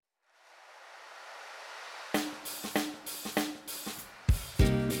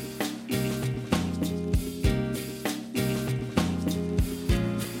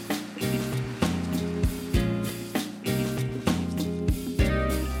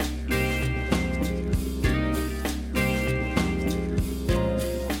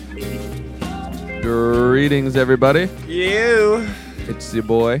Greetings, everybody. You. It's your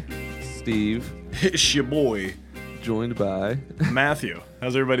boy, Steve, It's your boy, joined by Matthew.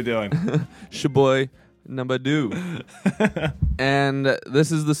 How's everybody doing? Shaboy number 2. And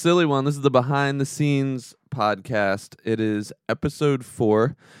this is the silly one. This is the behind the scenes podcast. It is episode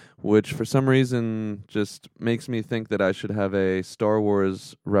 4, which for some reason just makes me think that I should have a Star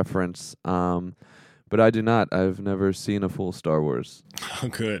Wars reference. But I do not. I've never seen a full Star Wars. Oh,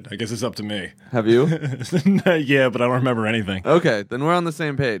 good. I guess it's up to me. Have you? Yeah, but I don't remember anything. Okay, then we're on the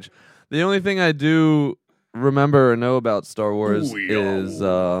same page. The only thing I do remember or know about Star Wars is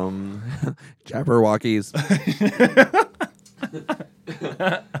Jabberwockies.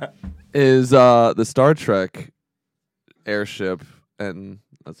 is the Star Trek airship, and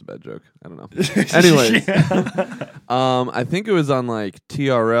that's a bad joke. I don't know. Anyways, I think it was on like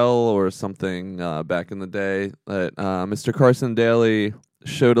TRL or something back in the day that Mr. Carson Daly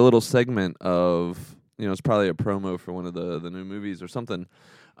showed a little segment of, it's probably a promo for one of the new movies or something.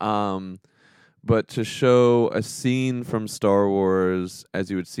 But to show a scene from Star Wars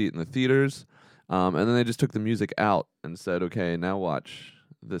as you would see it in the theaters, and then they just took the music out and said, okay, now watch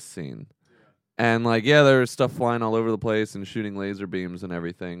this scene. And there was stuff flying all over the place and shooting laser beams and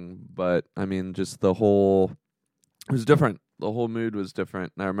everything. But, just it was different. The whole mood was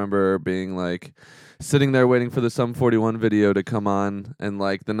different. And I remember being sitting there waiting for the Sum 41 video to come on and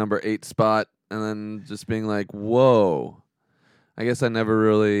the number 8 spot. And then just being whoa. I guess I never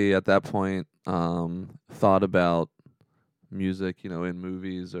really at that point thought about music, in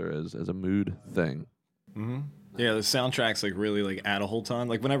movies or as a mood thing. Mm-hmm. Yeah, the soundtracks really add a whole ton.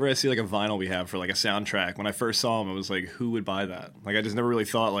 Whenever I see a vinyl we have for a soundtrack, when I first saw them, it was who would buy that? I just never really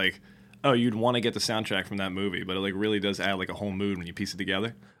thought oh, you'd want to get the soundtrack from that movie, but it really does add a whole mood when you piece it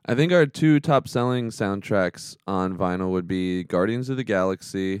together. I think our 2 top selling soundtracks on vinyl would be Guardians of the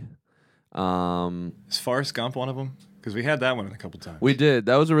Galaxy. Is Forrest Gump one of them? Because we had that one a couple times. We did.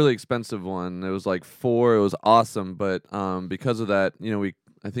 That was a really expensive one. It was 4. It was awesome, but because of that,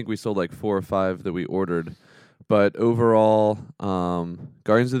 I think we sold 4 or 5 that we ordered. But overall,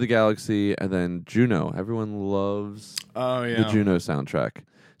 Guardians of the Galaxy and then Juno. Everyone loves the Juno soundtrack.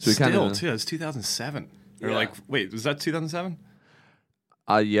 So too. It's 2007. Yeah. Or wait, was that 2007?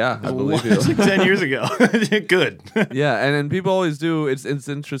 Yeah, I believe you. It's 10 years ago. Good. Yeah, and people always do. It's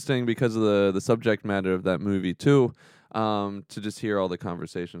interesting because of the subject matter of that movie too. To just hear all the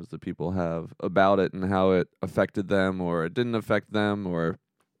conversations that people have about it and how it affected them or it didn't affect them or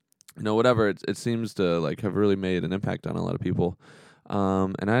whatever. It seems to have really made an impact on a lot of people.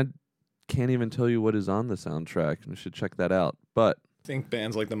 And I can't even tell you what is on the soundtrack. You should check that out. But I think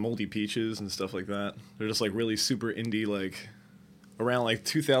bands like the Moldy Peaches and stuff like that. They're just really super indie, around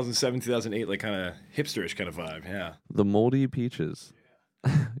 2007, 2008, kind of hipsterish kind of vibe. Yeah. The Moldy Peaches.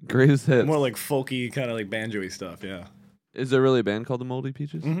 Greatest hits. More folky, kind of banjo-y stuff. Yeah. Is there really a band called the Moldy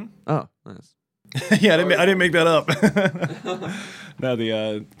Peaches? Mm-hmm. Oh, nice. Yeah, I didn't make that up. No,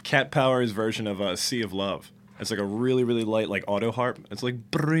 the Cat Powers version of Sea of Love. It's a really, really light auto harp. It's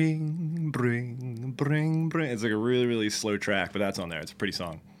bring, bring, bring, bring. It's a really, really slow track, but that's on there. It's a pretty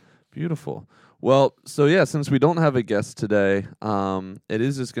song. Beautiful. Well, so yeah, since we don't have a guest today, it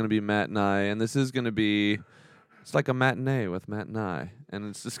is just going to be Matt and I, and this is going to be, it's like a matinee with Matt and I, and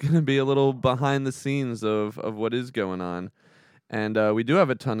it's just going to be a little behind the scenes of what is going on. And we do have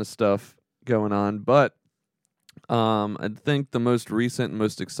a ton of stuff going on, but I think the most recent,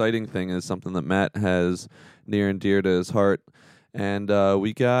 most exciting thing is something that Matt has near and dear to his heart. And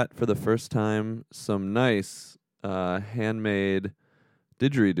we got, for the first time, some nice handmade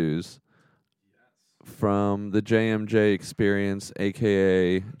didgeridoos from the JMJ Experience,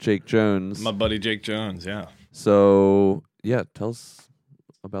 a.k.a. Jake Jones. My buddy Jake Jones, yeah. So, yeah, tell us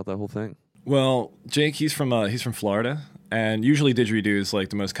about that whole thing. Well, Jake, he's from Florida, and usually didgeridoos,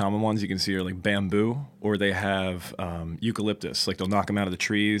 the most common ones you can see are bamboo, or they have eucalyptus. They'll knock them out of the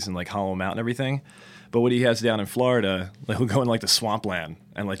trees and hollow them out and everything. But what he has down in Florida, he'll go in the swampland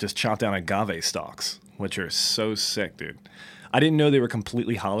and just chop down agave stalks, which are so sick, dude. I didn't know they were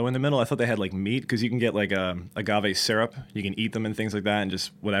completely hollow in the middle. I thought they had meat, because you can get agave syrup. You can eat them and things like that and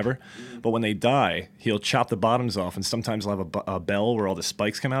just whatever. But when they die, he'll chop the bottoms off, and sometimes he'll have a bell where all the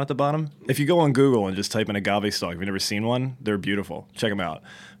spikes come out at the bottom. If you go on Google and just type in agave stalk, if you've never seen one, they're beautiful. Check them out.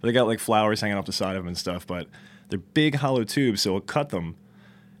 But they got flowers hanging off the side of them and stuff, but they're big hollow tubes, so he'll cut them,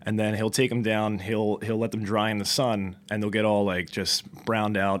 and then he'll take them down, he'll let them dry in the sun, and they'll get all just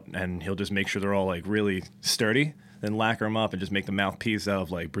browned out, and he'll just make sure they're all really sturdy. Then lacquer them up and just make the mouthpiece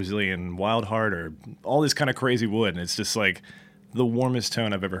out of Brazilian wild heart or all this kind of crazy wood. And it's just the warmest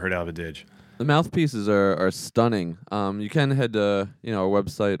tone I've ever heard out of a didge. The mouthpieces are stunning. You can head to our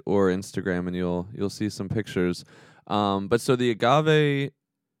website or Instagram, and you'll see some pictures. But so the agave,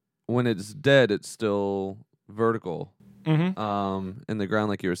 when it's dead, it's still vertical in the ground,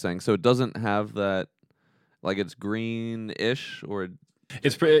 like you were saying. So it doesn't have that, like it's greenish or.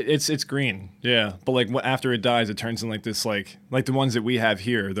 It's green, yeah. But like after it dies, it turns in like this like the ones that we have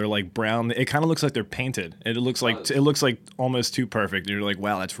here. They're like brown. It kind of looks like they're painted. It looks like almost too perfect. And you're like,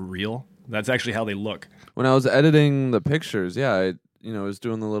 wow, that's real. That's actually how they look. When I was editing the pictures, I was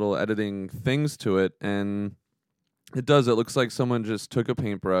doing the little editing things to it, and it looks like someone just took a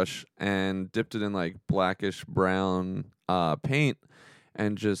paintbrush and dipped it in like blackish brown paint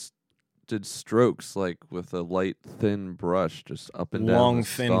and just did strokes like with a light thin brush just up and down long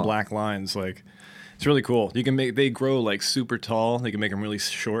thin black lines. Like it's really cool. They grow like super tall. They can make them really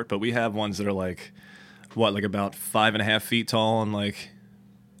short, but we have ones that are like about 5.5 feet tall, and like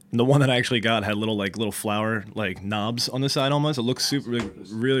the one that I actually got had little flower like knobs on the side almost. It looks super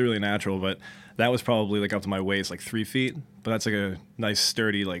really, really natural, but that was probably like up to my waist, like 3 feet. But that's like a nice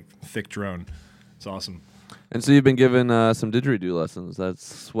sturdy like thick drone. It's awesome. And so you've been given some didgeridoo lessons. That's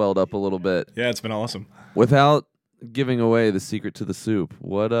swelled up a little bit. Yeah, it's been awesome. Without giving away the secret to the soup,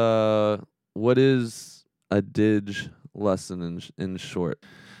 what is a didge lesson in short?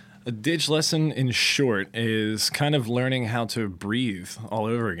 A didge lesson in short is kind of learning how to breathe all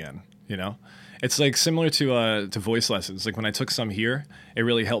over again, It's like similar to voice lessons. Like when I took some here, it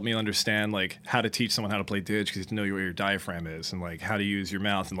really helped me understand like how to teach someone how to play didge, because you have to know where your diaphragm is and like how to use your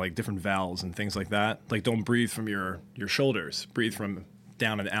mouth and like different vowels and things like that. Like don't breathe from your shoulders, breathe from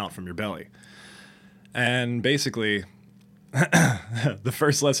down and out from your belly. And basically, the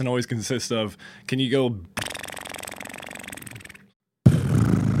first lesson always consists of, can you go...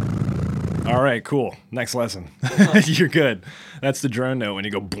 All right, cool. Next lesson. You're good. That's the drone note. When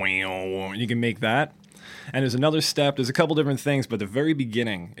you go, you can make that. And there's another step. There's a couple different things, but the very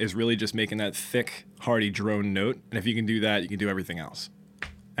beginning is really just making that thick, hearty drone note. And if you can do that, you can do everything else.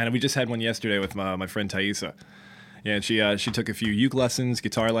 And we just had one yesterday with my friend Thaisa. Yeah, and she took a few uke lessons,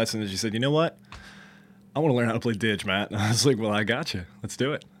 guitar lessons, and she said, you know what? I want to learn how to play didge, Matt. And I was like, well, I got you. Let's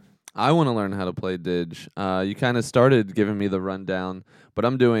do it. I want to learn how to play didge. You kind of started giving me the rundown, but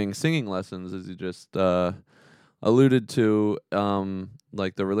I'm doing singing lessons, as you just alluded to,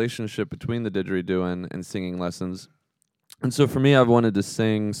 like the relationship between the didgeridoo and singing lessons. And so for me, I've wanted to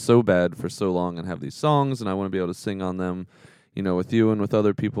sing so bad for so long and have these songs, and I want to be able to sing on them, with you and with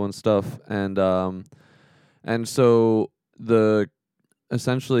other people and stuff. And so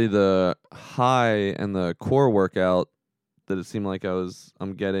essentially the high and the core workout that it seemed like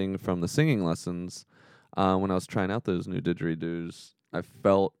I'm getting from the singing lessons when I was trying out those new didgeridoos. I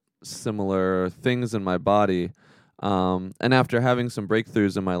felt similar things in my body. And after having some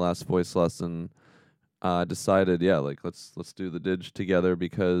breakthroughs in my last voice lesson, I decided, let's do the didge together,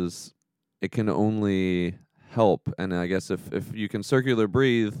 because it can only help. And I guess if you can circular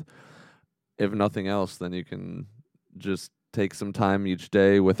breathe, if nothing else, then you can just take some time each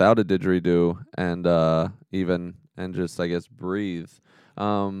day without a didgeridoo and just, I guess, breathe.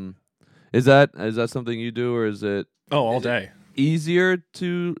 Is that something you do, or is it all day easier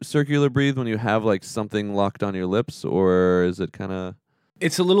to circular breathe when you have like something locked on your lips, or is it kind of...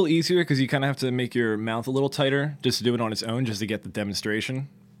 It's a little easier because you kind of have to make your mouth a little tighter just to do it on its own, just to get the demonstration.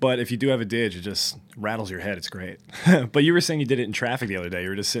 But if you do have a didge, it just rattles your head. It's great. But you were saying you did it in traffic the other day. You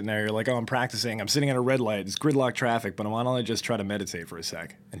were just sitting there. You're like, oh, I'm practicing. I'm sitting at a red light. It's gridlock traffic. But why don't I just try to meditate for a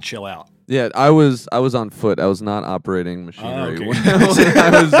sec and chill out? Yeah, I was on foot. I was not operating machinery. Okay.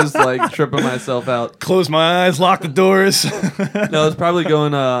 I was just like tripping myself out. Close my eyes, lock the doors. No, I was probably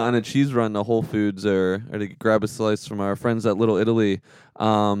going on a cheese run to Whole Foods or to grab a slice from our friends at Little Italy.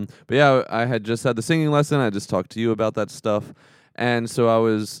 But yeah, I had just had the singing lesson. I just talked to you about that stuff. And so I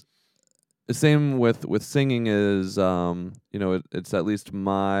was... The same with singing is, it's at least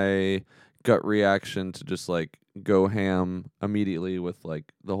my gut reaction to just like go ham immediately with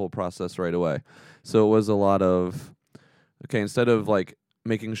like the whole process right away. So it was a lot of, okay, instead of like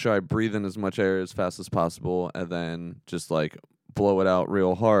making sure I breathe in as much air as fast as possible and then just like blow it out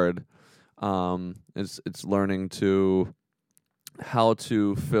real hard, it's learning to how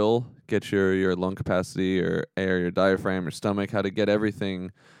to get your lung capacity, your air, your diaphragm, your stomach, how to get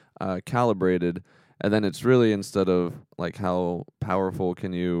everything calibrated. And then it's really, instead of like how powerful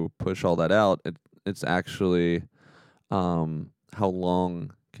can you push all that out, it's actually how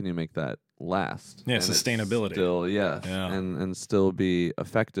long can you make that last? Yeah, and sustainability. Still, yeah. And still be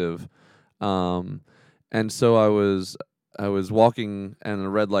effective. And so I was walking, and a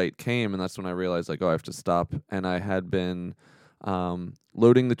red light came, and that's when I realized like, oh, I have to stop. And I had been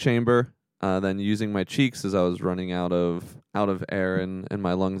loading the chamber then using my cheeks as I was running out of air in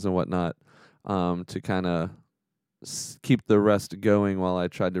my lungs and whatnot, to kind of keep the rest going while I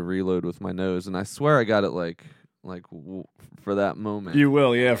tried to reload with my nose. And I swear I got it for that moment. You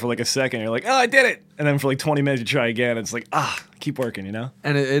will, yeah. For like a second, you're like, oh, I did it. And then for like 20 minutes, you try again. It's like, keep working, you know?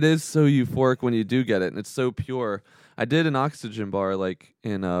 And it is so euphoric when you do get it, and it's so pure. I did an oxygen bar like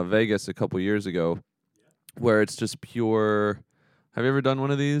in Vegas a couple years ago where it's just pure. Have you ever done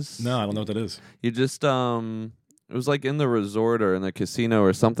one of these? No, I don't know what that is. You just, it was like in the resort or in the casino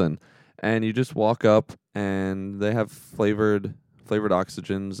or something, and you just walk up and they have flavored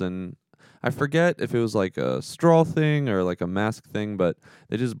oxygens, and I forget if it was like a straw thing or like a mask thing, but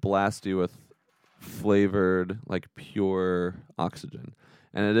they just blast you with flavored, like pure oxygen.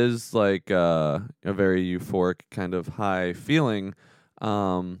 And it is like a very euphoric kind of high feeling.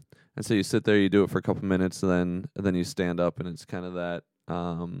 And so you sit there, you do it for a couple minutes, and then you stand up, and it's kind of that.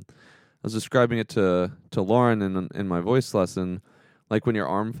 I was describing it to Lauren in my voice lesson, like when your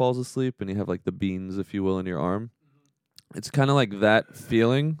arm falls asleep and you have like the beans, if you will, in your arm. It's kind of like that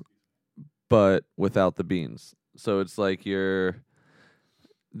feeling, but without the beans. So it's like there's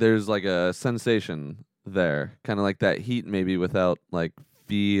like a sensation there, kind of like that heat maybe without like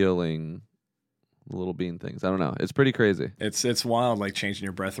feeling the little bean things. I don't know. It's pretty crazy. It's wild, like changing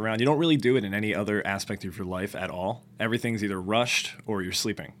your breath around. You don't really do it in any other aspect of your life at all. Everything's either rushed or you're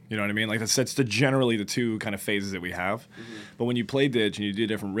sleeping. You know what I mean? Like that's generally the two kind of phases that we have. Mm-hmm. But when you play Didge and you do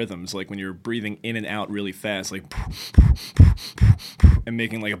different rhythms, like when you're breathing in and out really fast, like and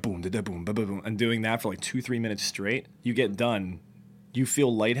making like a boom, da boom, ba boom, and doing that for like 2-3 minutes straight, you get done. You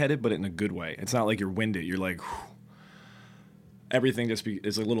feel lightheaded, but in a good way. It's not like you're winded. You're like, everything just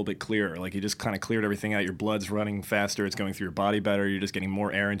is a little bit clearer. Like you just kind of cleared everything out. Your blood's running faster. It's going through your body better. You're just getting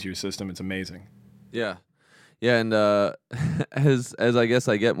more air into your system. It's amazing. Yeah. Yeah, and as I guess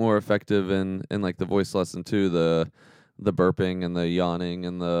I get more effective in like the voice lesson too, the burping and the yawning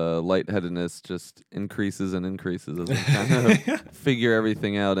and the lightheadedness just increases and increases as I kind of figure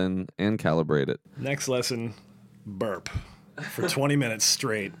everything out and calibrate it. Next lesson, burp for 20 minutes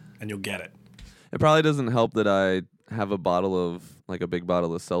straight, and you'll get it. It probably doesn't help that I have a big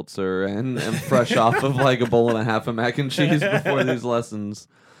bottle of seltzer and am fresh off of like a bowl and a half of mac and cheese before these lessons.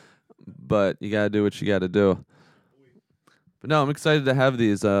 But you got to do what you got to do. But no, I'm excited to have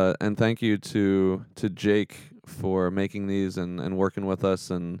these, and thank you to Jake for making these and working with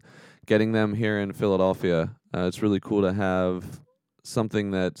us and getting them here in Philadelphia. It's really cool to have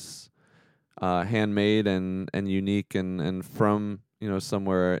something that's handmade and unique and from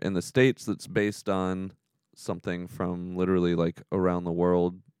somewhere in the States that's based on something from literally like around the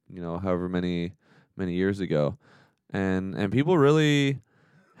world, however many years ago, and people really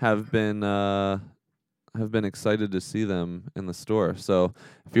have been excited to see them in the store. So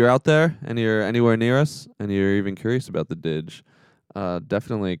if you're out there and you're anywhere near us and you're even curious about the Didge,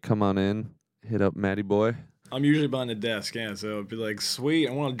 definitely come on in, hit up Matty Boy. I'm usually behind the desk, yeah, so it'd be like, sweet,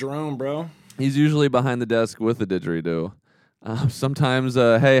 I want a drone, bro. He's usually behind the desk with the didgeridoo. Sometimes,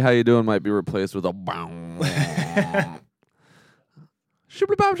 hey, how you doing might be replaced with a bow.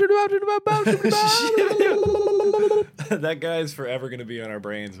 That guy's forever going to be on our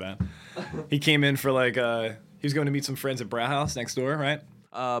brains, man. He came in for like, he was going to meet some friends at Brauhaus next door, right?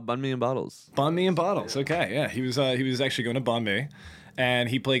 Bun Me and Bottles. Bun Me and Bottles, okay, yeah. He was actually going to bun me, and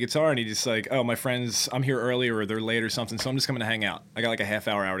he played guitar, and he just like, oh, my friends, I'm here early or they're late or something, so I'm just coming to hang out. I got like a half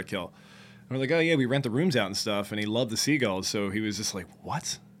hour to kill. And we're like, oh, yeah, we rent the rooms out and stuff, and he loved the Seagulls, so he was just like,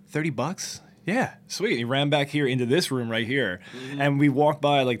 what? $30? Yeah, sweet. And he ran back here into this room right here, and we walked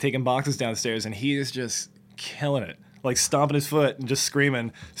by, like, taking boxes downstairs, and he is just killing it, like, stomping his foot and just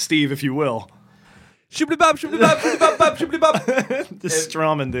screaming, Steve, if you will. Shibbity-bop, shibbity-bop, shibbity-bop, shibbity-bop. Just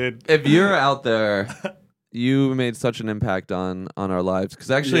strumming, dude. If you're out there, you made such an impact on our lives.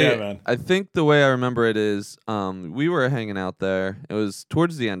 Because actually, yeah, man. I think the way I remember it is we were hanging out there. It was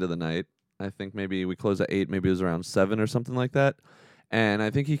towards the end of the night. I think maybe we closed at 8, maybe it was around 7 or something like that. And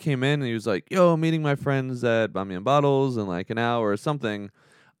I think he came in and he was like, yo, meeting my friends at Bun Me and Bottles in like an hour or something.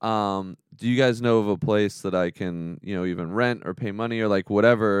 Do you guys know of a place that I can, even rent or pay money or like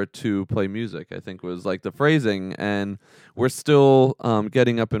whatever to play music? I think was like the phrasing. And we're still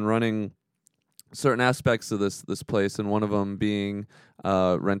getting up and running certain aspects of this place, and one of them being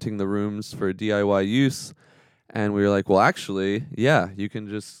renting the rooms for DIY use. And we were like, well, actually, yeah, you can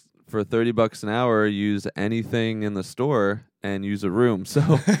just for $30 an hour use anything in the store and use a room.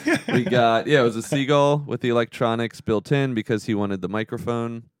 So we got, it was a Seagull with the electronics built in because he wanted the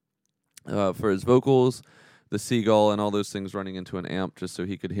microphone for his vocals, the Seagull and all those things running into an amp just so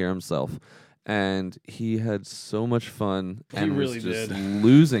he could hear himself. and he had so much fun and really was just did.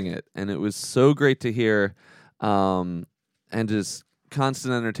 losing it. And it was so great to hear, and just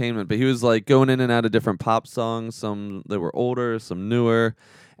constant entertainment. But he was like going in and out of different pop songs, some that were older, some newer,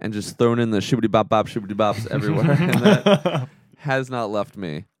 and just throwing in the shibbity bop bop shibbity bops everywhere. And that has not left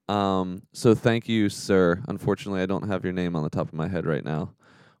me. So thank you, sir. Unfortunately, I don't have your name on the top of my head right now.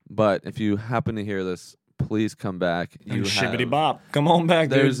 But if you happen to hear this, please come back. And shibbity bop. Come on back,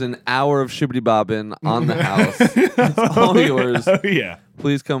 dude. There's an hour of shibbity bobbing on the house. It's all yours. Oh, yeah.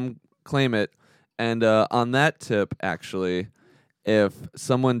 Please come claim it. And on that tip, actually, if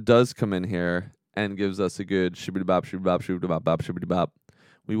someone does come in here and gives us a good shibbity bop, shibbity bop, shibbity bop, bop, shibbity bop,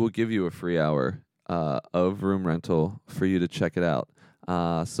 we will give you a free hour of room rental for you to check it out.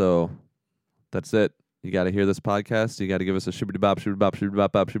 So that's it. You got to hear this podcast. You got to give us a shibbity bop, shibbity bop, shibbity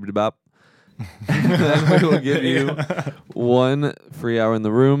bop, bop, shibbity bop. And then we will give you 1 free hour in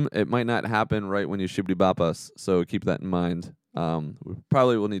the room. It might not happen right when you shibbity bop us, so keep that in mind. We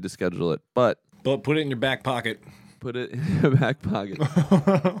probably will need to schedule it, but put it in your back pocket. put it in your back pocket,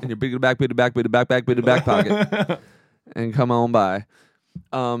 in your big back pocket, and come on by.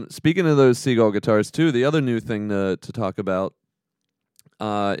 Speaking of those Seagull guitars too, the other new thing to talk about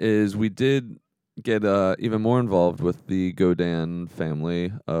is we did get even more involved with the Godin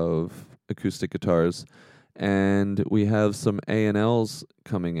family of acoustic guitars, and we have some A&Ls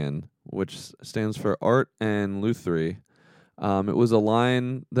coming in, which stands for Art and Lutherie. It was a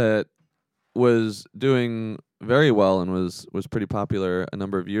line that was doing very well and was pretty popular a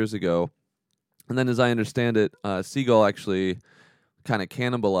number of years ago. And then, as I understand it, Seagull actually kind of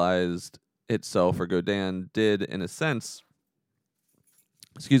cannibalized itself, or Godin did in a sense,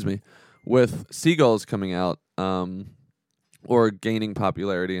 with Seagulls coming out, or gaining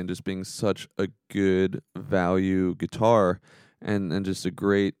popularity and just being such a good value guitar, and just a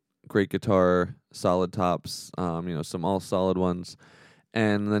great guitar, solid tops, some all solid ones.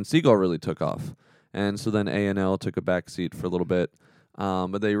 And then Seagull really took off. And so then A&L took a backseat for a little bit.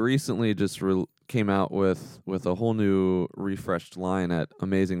 But they recently just came out with a whole new refreshed line at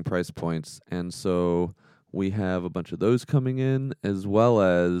amazing price points. And so we have a bunch of those coming in, as well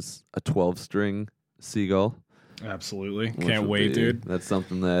as a 12-string Seagull. Absolutely. Can't wait, dude. That's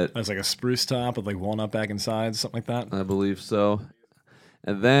something that... That's like a spruce top with like walnut back and sides, something like that. I believe so.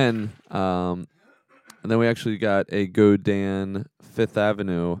 And then we actually got a Godin Fifth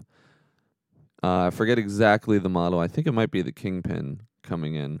Avenue. I forget exactly the model. I think it might be the Kingpin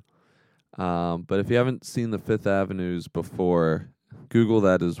coming in. But if you haven't seen the Fifth Avenues before, Google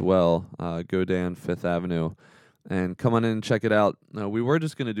that as well. Godin Fifth Avenue. And come on in and check it out. We were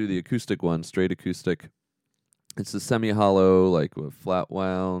just going to do the acoustic one, straight acoustic. It's the semi-hollow, like with flat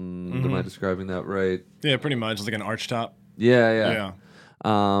wound. Mm-hmm. Am I describing that right? Yeah, pretty much. It's like an arch top. Yeah.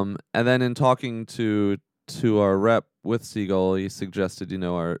 And then in talking to our rep with Seagull, he suggested,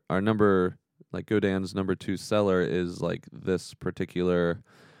 our number, like Godin's number 2 seller is like this particular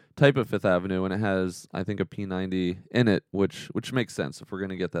type of Fifth Avenue, and it has, I think, a P90 in it, which makes sense. If we're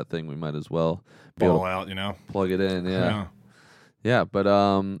gonna get that thing, we might as well be able Ball out, plug it in. Yeah. But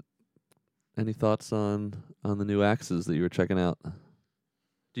any thoughts on the new axes that you were checking out?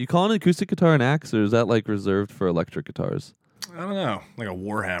 Do you call an acoustic guitar an axe, or is that like reserved for electric guitars? I don't know. Like a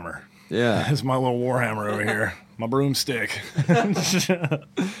Warhammer. Yeah. That's my little Warhammer over here. My broomstick.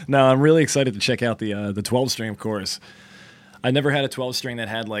 No, I'm really excited to check out the 12-string, of course. I never had a 12-string that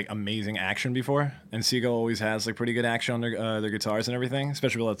had like amazing action before, and Seagull always has like pretty good action on their guitars and everything,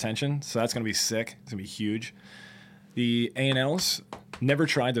 especially with tension. So that's gonna be sick. It's gonna be huge. The A&Ls, never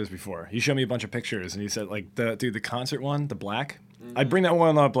tried those before. He showed me a bunch of pictures, and he said like the concert one, the black. Mm-hmm. I bring that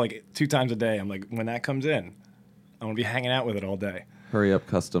one up like 2 times a day. I'm like, when that comes in, I'm gonna be hanging out with it all day. Hurry up,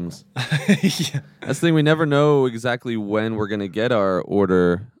 customs. Yeah. That's the thing. We never know exactly when we're gonna get our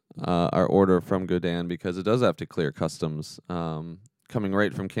order from Godin, because it does have to clear customs coming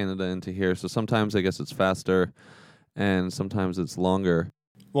right from Canada into here. So sometimes I guess it's faster, and sometimes it's longer.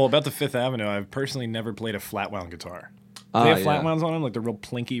 Well, about the Fifth Avenue, I've personally never played a flat wound guitar. They have flat wounds on them, like they're real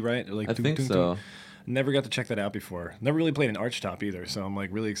plinky, right? Like I think so. Never got to check that out before. Never really played an arch top either, so I'm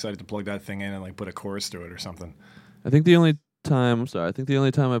like really excited to plug that thing in and like put a chorus through it or something. I think the only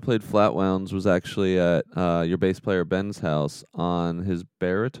time I played flat wounds was actually at your bass player Ben's house on his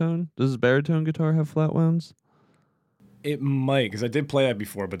baritone. Does his baritone guitar have flat wounds? It might, because I did play that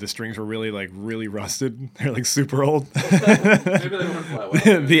before, but the strings were really rusted. They're like super old. Maybe they weren't flat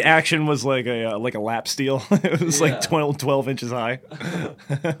wound. The action was like a lap steel. It was like 12 inches high.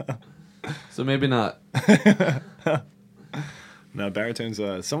 So maybe not. No, baritones.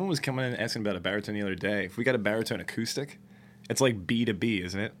 Someone was coming in and asking about a baritone the other day. If we got a baritone acoustic, It's like B to B,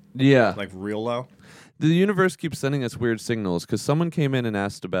 isn't it? Yeah. Like real low. The universe keeps sending us weird signals because someone came in and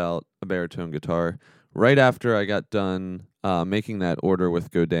asked about a baritone guitar right after I got done making that order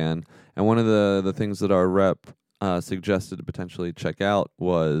with Godin. And one of the things that our rep suggested to potentially check out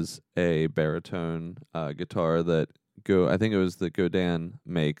was a baritone guitar that I think it was that Godin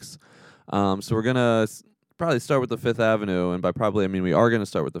makes. So we're gonna probably start with the Fifth Avenue, and by probably I mean we are gonna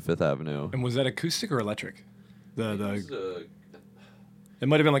start with the Fifth Avenue. And was that acoustic or electric? It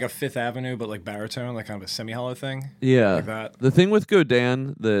might have been like a Fifth Avenue, but like baritone, like kind of a semi-hollow thing. Yeah. Like that. The thing with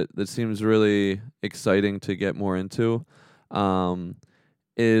Godin that seems really exciting to get more into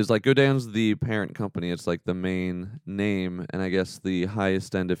is like Godin's the parent company. It's like the main name and I guess the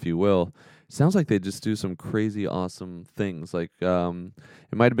highest end, if you will. It sounds like they just do some crazy awesome things. Like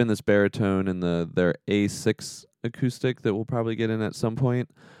it might have been this baritone and their A6 acoustic that we'll probably get in at some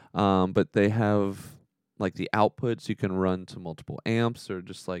point. But they have like the outputs you can run to multiple amps or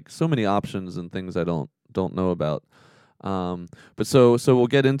just like so many options and things I don't know about. But so we'll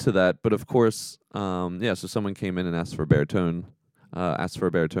get into that. But of course, so someone came in and asked for a baritone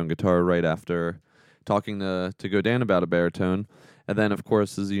guitar right after talking to Godin about a baritone. And then of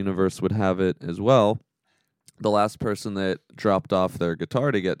course, as the universe would have it as well, the last person that dropped off their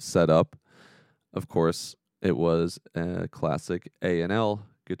guitar to get set up, of course, it was a classic A&L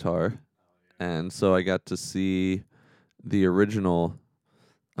guitar. And so I got to see the original,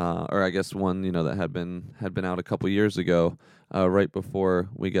 or I guess one that had been out a couple years ago, right before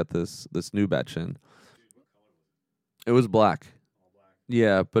we got this new batch in. It was black.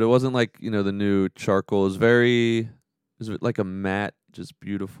 Yeah, but it wasn't like the new charcoal. It was like a matte, just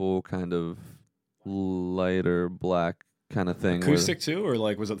beautiful kind of lighter black kind of thing. Acoustic too, or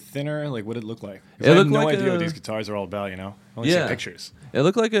like was it thinner? Like what did it look like? It I looked have no like idea what these guitars are all about. I only see pictures. It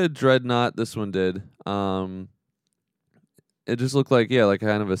looked like a Dreadnought. This one did. It just looked like like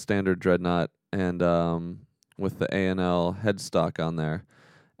kind of a standard Dreadnought, and with the A&L headstock on there.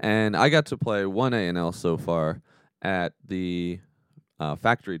 And I got to play one A&L so far at the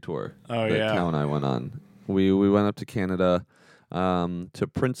factory tour that Cal and I went on. We went up to Canada, to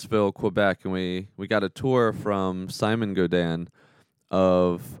Princeville, Quebec, and we got a tour from Simon Godin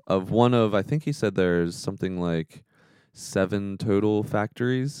of one of, I think he said there's something like 7 total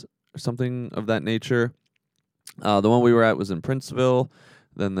factories or something of that nature. The one we were at was in Princeville.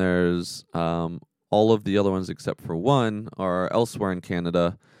 Then there's all of the other ones except for one are elsewhere in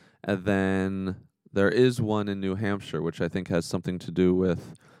Canada. And then there is one in New Hampshire, which I think has something to do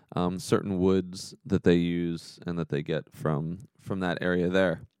with certain woods that they use and that they get from that area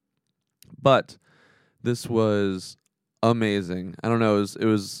there. But this was amazing. I don't know. It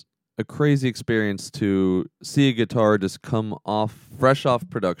was a crazy experience to see a guitar just come fresh off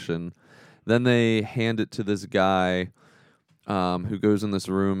production. Then they hand it to this guy who goes in this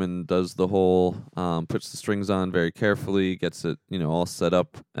room and does the whole, puts the strings on very carefully, gets it, all set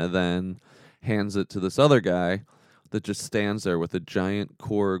up, and then hands it to this other guy that just stands there with a giant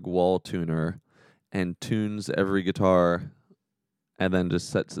Korg wall tuner and tunes every guitar and then just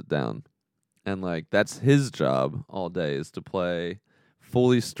sets it down. And like that's his job all day, is to play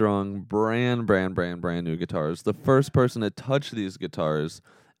fully strung brand new guitars. The first person to touch these guitars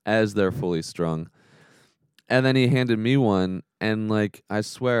as they're fully strung. And then he handed me one, and like I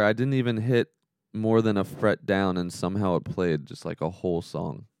swear I didn't even hit more than a fret down, and somehow it played just like a whole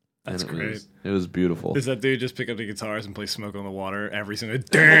song. That's great. It was beautiful. Does that dude just pick up the guitars and play Smoke on the Water every single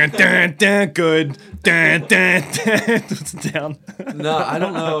dun, dun, dun, good, dun, dun, dun, down? No, I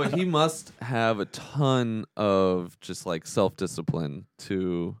don't know. He must have a ton of just like self-discipline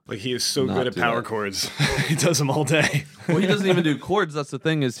to. Like he is so good at power chords. He does them all day. Well, he doesn't even do chords. That's the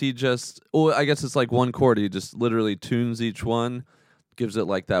thing, is he just, I guess it's like one chord. He just literally tunes each one, gives it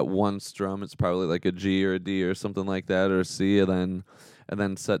like that one strum. It's probably like a G or a D or something like that, or a C, and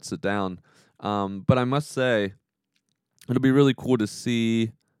then sets it down. But I must say, it'll be really cool to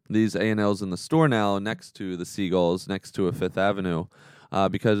see these A&Ls in the store now next to the Seagulls, next to a Fifth Avenue,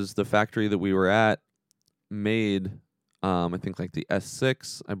 because the factory that we were at made, I think like the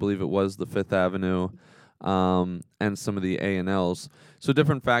S6, I believe it was the Fifth Avenue, and some of the A&Ls. So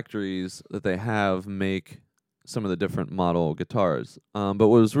different factories that they have make some of the different model guitars. But what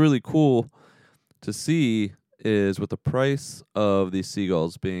was really cool to see is, with the price of these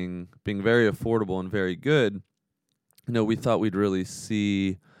Seagulls being very affordable and very good, we thought we'd really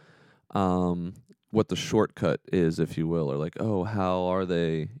see what the shortcut is, if you will, or like, oh, how are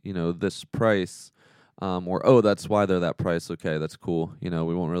they, this price, or oh, that's why they're that price. Okay, that's cool. We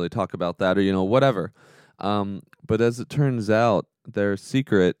won't really talk about that, or whatever. But as it turns out, their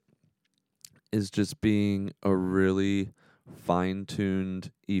secret is just being a really,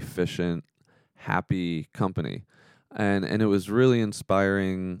 fine-tuned, efficient, happy company. And it was really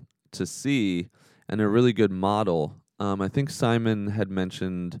inspiring to see and a really good model. I think Simon had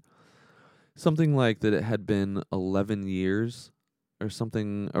mentioned something like that it had been 11 years or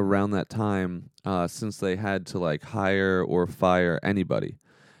something around that time since they had to like hire or fire anybody.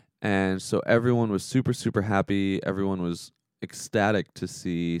 And so everyone was super, super happy. Everyone was ecstatic to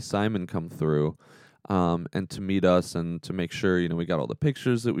see Simon come through and to meet us and to make sure, we got all the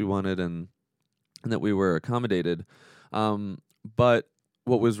pictures that we wanted and that we were accommodated. But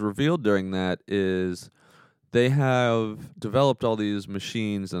what was revealed during that is they have developed all these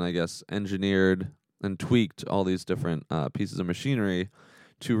machines and I guess engineered and tweaked all these different pieces of machinery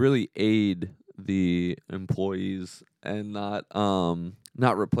to really aid the employees and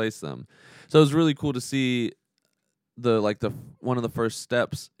not replace them. So it was really cool to see the one of the first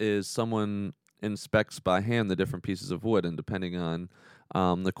steps is someone inspects by hand the different pieces of wood, and depending on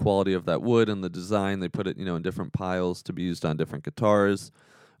the quality of that wood and the design, they put it in different piles to be used on different guitars.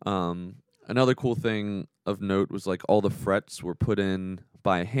 Another cool thing of note was like all the frets were put in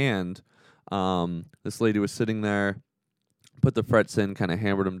by hand. This lady was sitting there, put the frets in, kind of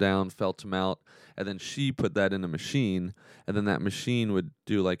hammered them down, felt them out, and then she put that in a machine, and then that machine would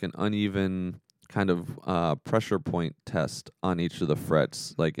do like an uneven kind of pressure point test on each of the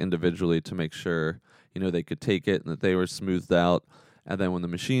frets, like individually to make sure, they could take it and that they were smoothed out. And then when the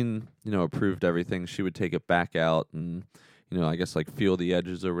machine, approved everything, she would take it back out and, I guess like feel the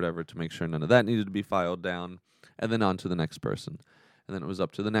edges or whatever to make sure none of that needed to be filed down, and then on to the next person. And then it was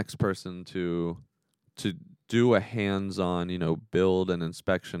up to the next person to do a hands-on, build and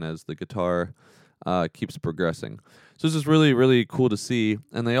inspection as the guitar keeps progressing. So this is really, really cool to see.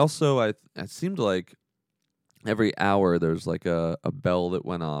 And they also, it seemed like every hour there's like a bell that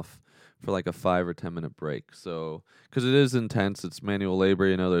went off for like a 5 or 10 minute break. So, because it is intense, it's manual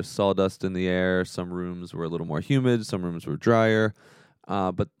labor, there's sawdust in the air. Some rooms were a little more humid, some rooms were drier.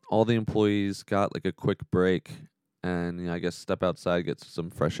 But all the employees got like a quick break and, I guess step outside, get some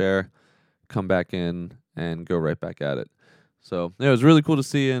fresh air, come back in and go right back at it. So it was really cool to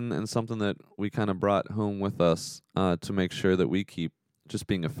see and something that we kind of brought home with us to make sure that we keep just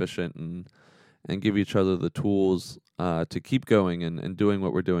being efficient and give each other the tools to keep going and doing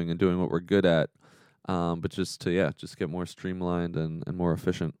what we're doing and doing what we're good at. But just get more streamlined and more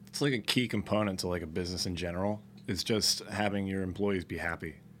efficient. It's like a key component to like a business in general. It's just having your employees be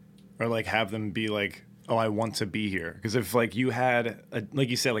happy, or like have them be like, oh, I want to be here. Because if like you had, like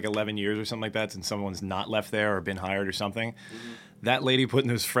you said, like 11 years or something like that, and someone's not left there or been hired or something, that lady putting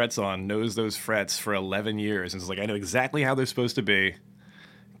those frets on knows those frets for 11 years. And it's like, I know exactly how they're supposed to be.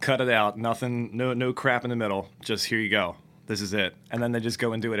 Cut it out. Nothing, no crap in the middle. Just here you go. This is it. And then they just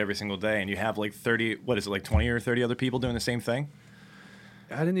go and do it every single day. And you have like 30, what is it, like 20 or 30 other people doing the same thing?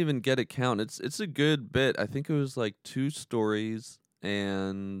 I didn't even get it count. It's a good bit. I think it was like 2 stories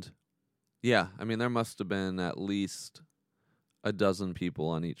and... yeah, I mean, there must have been at least a dozen people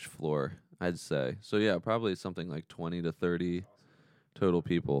on each floor, I'd say. So, yeah, probably something like 20 to 30 total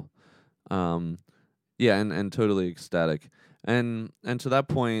people. Yeah, and totally ecstatic. And to that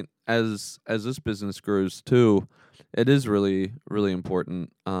point, as this business grows too, it is really, really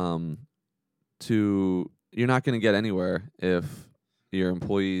important you're not going to get anywhere if your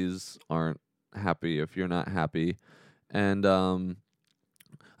employees aren't happy, if you're not happy. And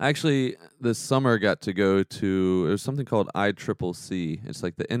actually, this summer got to go to, there's something called ICCC. It's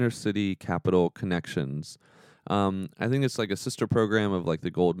like the Inner City Capital Connections. I think it's like a sister program of like the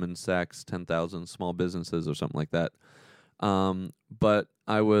Goldman Sachs 10,000 Small Businesses or something like that. But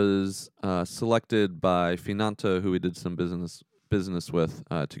I was selected by Finanta, who we did some business with,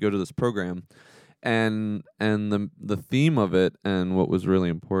 to go to this program. And the theme of it and what was really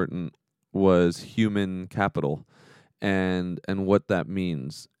important was human capital. And what that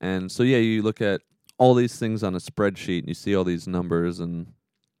means. And so, yeah, you look at all these things on a spreadsheet and you see all these numbers and,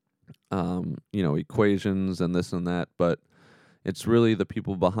 equations and this and that, but it's really the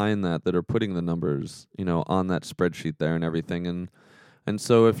people behind that are putting the numbers, on that spreadsheet there and everything. And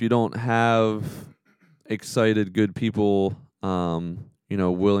so if you don't have excited, good people,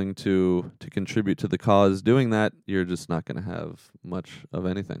 willing to contribute to the cause doing that, you're just not going to have much of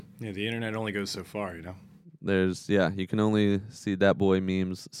anything. Yeah, the internet only goes so far, You can only see that boy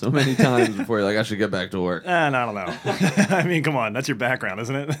memes so many times before you're like, I should get back to work. I don't know. I mean, come on, that's your background,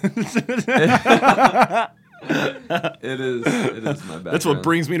 isn't it? It is my background. That's what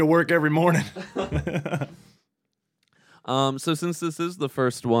brings me to work every morning. So since this is the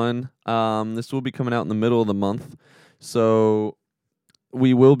first one, this will be coming out in the middle of the month. So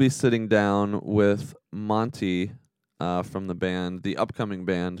we will be sitting down with Monty from the band, the upcoming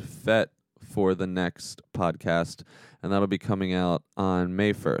band, Fett, for the next podcast, and that'll be coming out on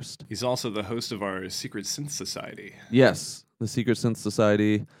May 1st. He's also the host of our Secret Synth Society. Yes, the Secret Synth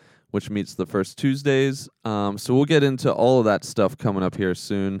Society, which meets the first Tuesdays. So we'll get into all of that stuff coming up here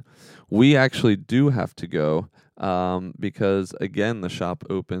soon. We actually do have to go because, again, the shop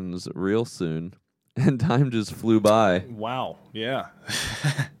opens real soon, and time just flew by. Wow. Yeah.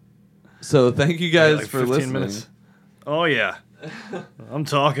 So thank you guys like for 15 listening. minutes. Oh, yeah. I'm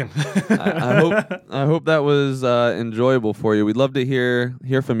talking. I hope that was enjoyable for you. We'd love to hear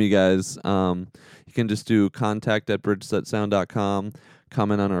from you guys. You can just do contact@bridgesetsound.com,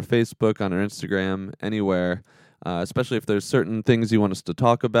 comment on our Facebook, on our Instagram, anywhere. Especially if there's certain things you want us to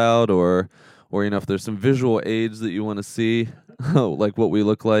talk about, or if there's some visual aids that you want to see, like what we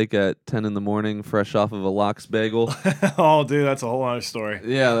look like at 10 in the morning, fresh off of a lox bagel. Oh, dude, that's a whole other story.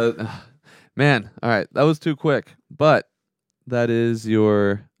 Yeah, man. All right, that was too quick, but that is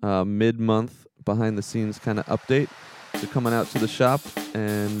your mid-month behind-the-scenes kind of update. So coming out to the shop,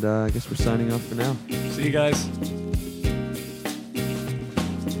 and I guess we're signing off for now. See you guys.